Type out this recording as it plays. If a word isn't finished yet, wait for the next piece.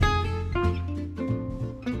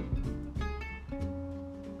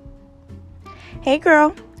Hey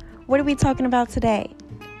girl, what are we talking about today?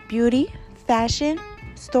 Beauty, fashion,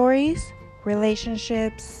 stories,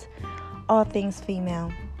 relationships, all things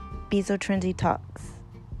female. Bezo Trendy Talks.